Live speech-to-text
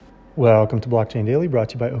Welcome to Blockchain Daily, brought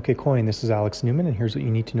to you by OKCoin. This is Alex Newman, and here's what you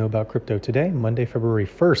need to know about crypto today, Monday, February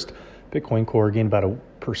 1st. Bitcoin Core gained about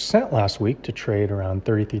 1% last week to trade around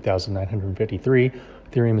 33,953.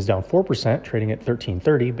 Ethereum is down 4%, trading at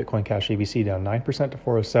 1330. Bitcoin Cash ABC down 9% to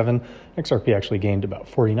 407. XRP actually gained about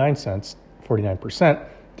 49%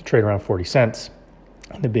 to trade around 40 cents.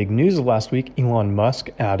 The big news of last week, Elon Musk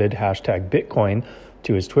added hashtag Bitcoin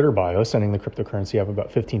to his Twitter bio, sending the cryptocurrency up about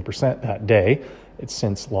 15% that day. It's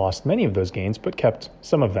since lost many of those gains, but kept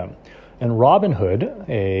some of them. And Robinhood,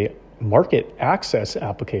 a market access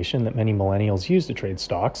application that many millennials use to trade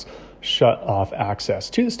stocks, shut off access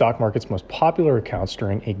to the stock market's most popular accounts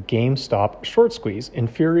during a GameStop short squeeze,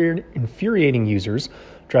 infuriating users,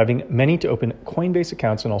 driving many to open Coinbase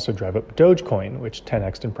accounts and also drive up Dogecoin, which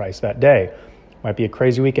 10x'd in price that day. Might be a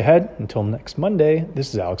crazy week ahead. Until next Monday,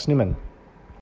 this is Alex Newman.